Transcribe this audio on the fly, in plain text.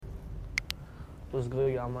What's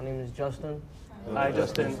good, y'all? My name is Justin. Hi,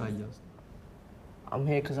 Justin. Hi, Justin. I'm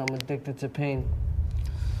here because I'm addicted to pain.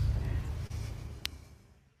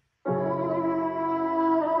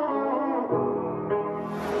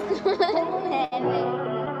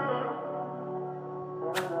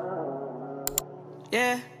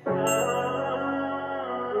 Yeah.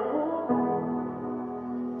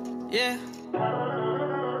 Yeah.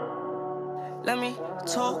 Let me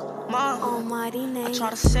talk, mom. Almighty name. I try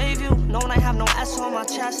to save you, knowing I have no S on my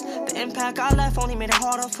chest. The impact I left only made it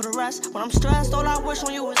harder for the rest. When I'm stressed, all I wish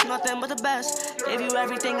on you is nothing but the best. Gave you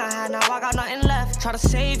everything I had, now I got nothing left. Try to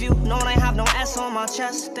save you, knowing I have no S on my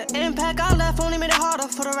chest. The impact I left only made it harder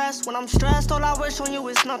for the rest. When I'm stressed, all I wish on you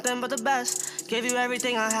is nothing but the best. Gave you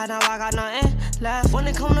everything I had, now I got nothing left. When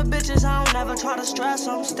it come to bitches, I don't ever try to stress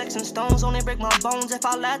them. Sticks and stones only break my bones if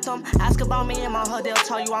I let them. Ask about me in my hood, they'll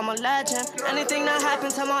tell you I'm a legend. Anything that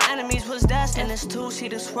happened to my enemies was destined. And it's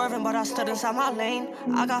two-seater swerving, but I stood inside my lane.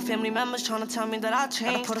 I got family members trying to tell me that I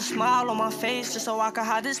changed. Gotta put a smile on my face just so I can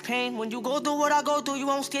hide this pain. When you go through what I go through, you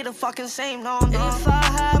won't stay the fucking same, no. If I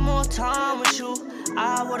had more time with you,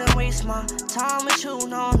 I wouldn't waste my time with you,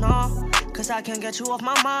 no. Cause I can't get you off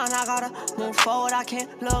my mind, I gotta move forward, I can't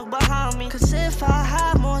look behind me. Cause if I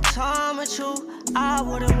had more time with you, I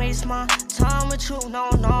wouldn't waste my time with you, no.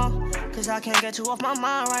 Cause I can't get you off my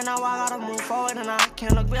mind right now, I gotta move forward and I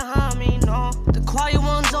can't look behind me, no. The quiet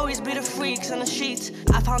ones always be the freaks in the sheets.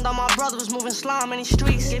 I found out my brother was moving slime in these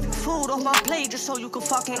streets. Gave you food off my plate just so you could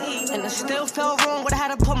fucking eat. And it still felt wrong, but I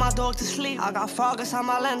had to put my dog to sleep. I got fog inside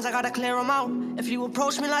my lens, I gotta clear them out. If you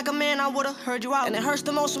approached me like a man, I would've heard you out. And it hurts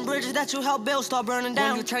the most when bridges that you helped build start burning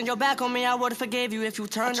down. When you turned your back on me, I would've forgave you if you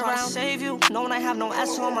turned around. I tried to save you, knowing I have no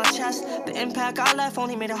S on my chest. The impact I left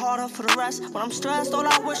only made it harder for the rest. When I'm stressed, all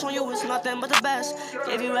I wish on you is nothing but the best.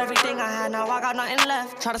 Gave you everything I had, now I got nothing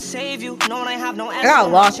left. Try to save you, knowing I have no S. I got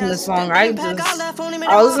lost in the song. I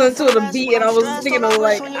was listening to the beat and I was thinking of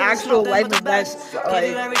like actual life events.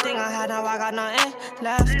 Like,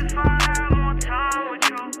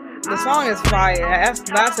 the song is fire.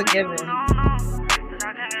 That's a given.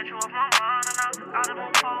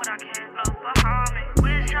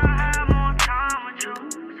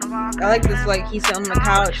 I like this, like he's sitting on the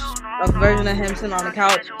couch, a version of him sitting on the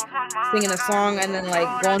couch, singing a song and then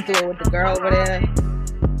like going through it with the girl over there.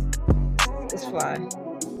 It's fly.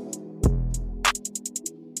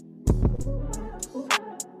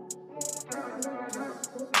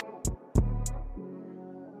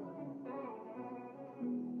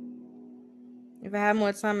 If I had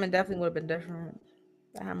more time, it definitely would have been different.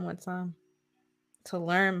 If I had more time to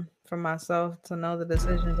learn from myself, to know the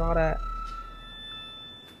decisions, all that.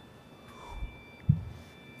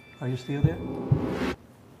 Are you still there?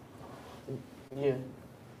 Yeah.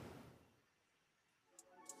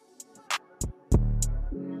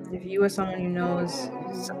 If you or someone you know is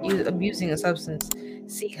abusing a substance,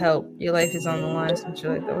 seek help. Your life is on the line. Some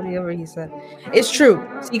shit like that. Whatever he said. It's true.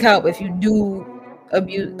 Seek help if you do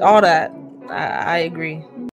abuse all that. I agree.